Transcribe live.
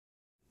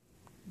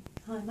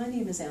Hi, my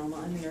name is Alma.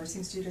 I'm a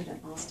nursing student at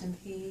Austin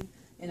P,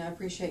 and I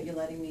appreciate you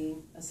letting me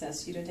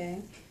assess you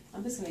today.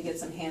 I'm just going to get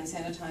some hand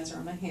sanitizer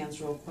on my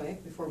hands real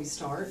quick before we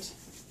start.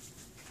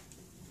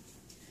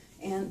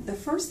 And the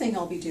first thing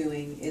I'll be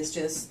doing is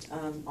just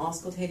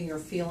auscultating or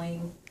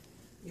feeling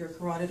your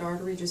carotid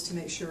artery just to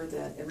make sure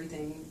that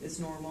everything is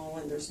normal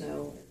and there's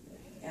no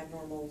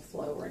abnormal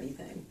flow or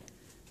anything.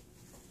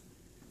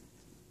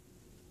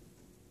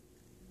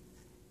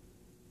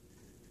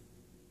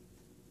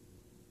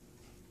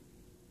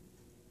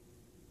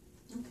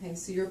 Okay,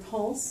 so your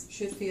pulse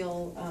should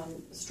feel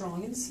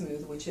strong and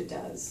smooth, which it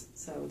does.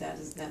 So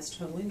that's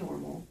totally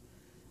normal.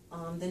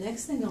 The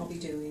next thing I'll be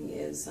doing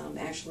is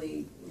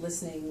actually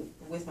listening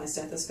with my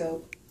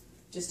stethoscope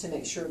just to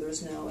make sure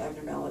there's no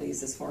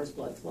abnormalities as far as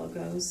blood flow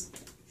goes.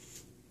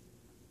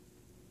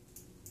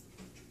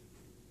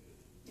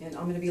 And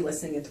I'm going to be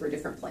listening in 3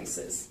 different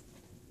places.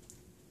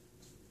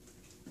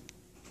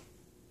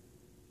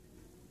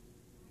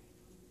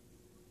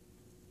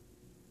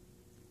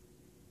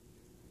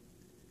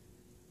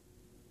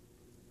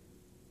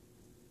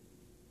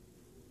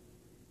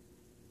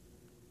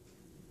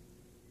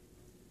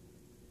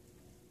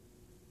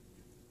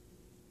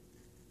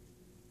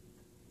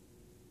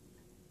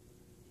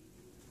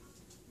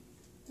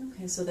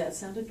 Okay, so that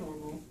sounded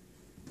normal.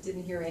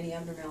 Didn't hear any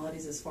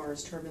abnormalities as far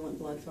as turbulent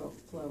blood flow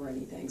or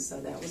anything, so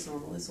that was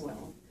normal as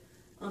well.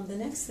 The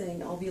next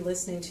thing, I'll be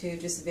listening to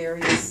just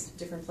various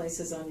different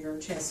places on your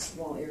chest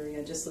wall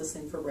area, just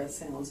listening for breath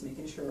sounds,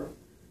 making sure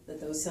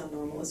that those sound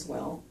normal as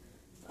well.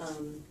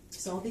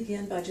 So I'll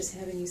begin by just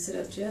having you sit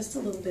up just a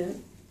little bit,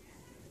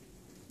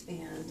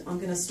 and I'm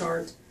going to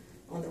start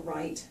on the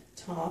right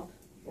top,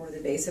 or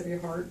the base of your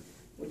heart,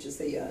 which is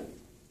the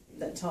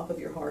top of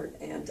your heart,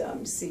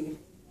 and see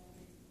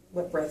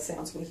what breath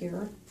sounds we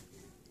hear.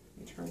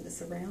 Let me turn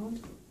this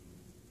around.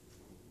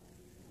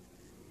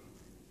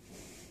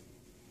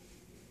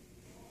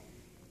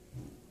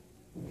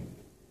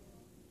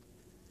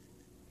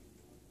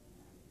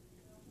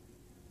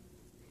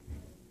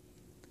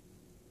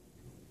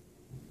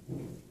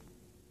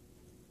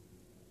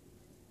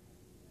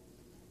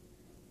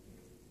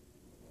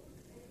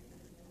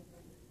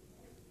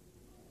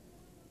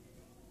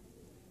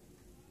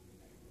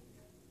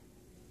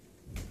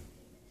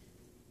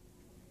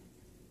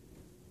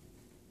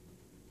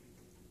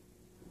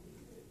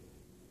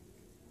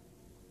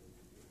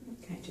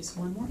 Okay, just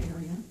one more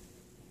area.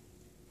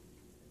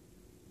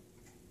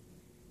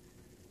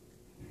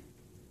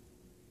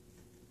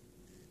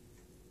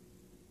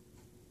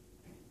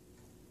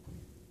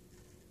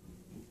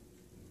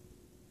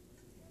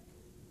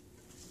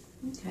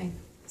 Okay,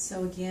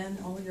 so again,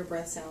 all of your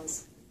breath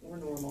sounds were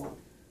normal.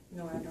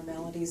 No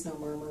abnormalities, no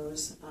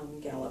murmurs,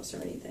 gallops,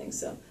 or anything.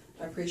 So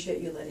I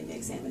appreciate you letting me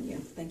examine you.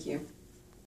 Thank you.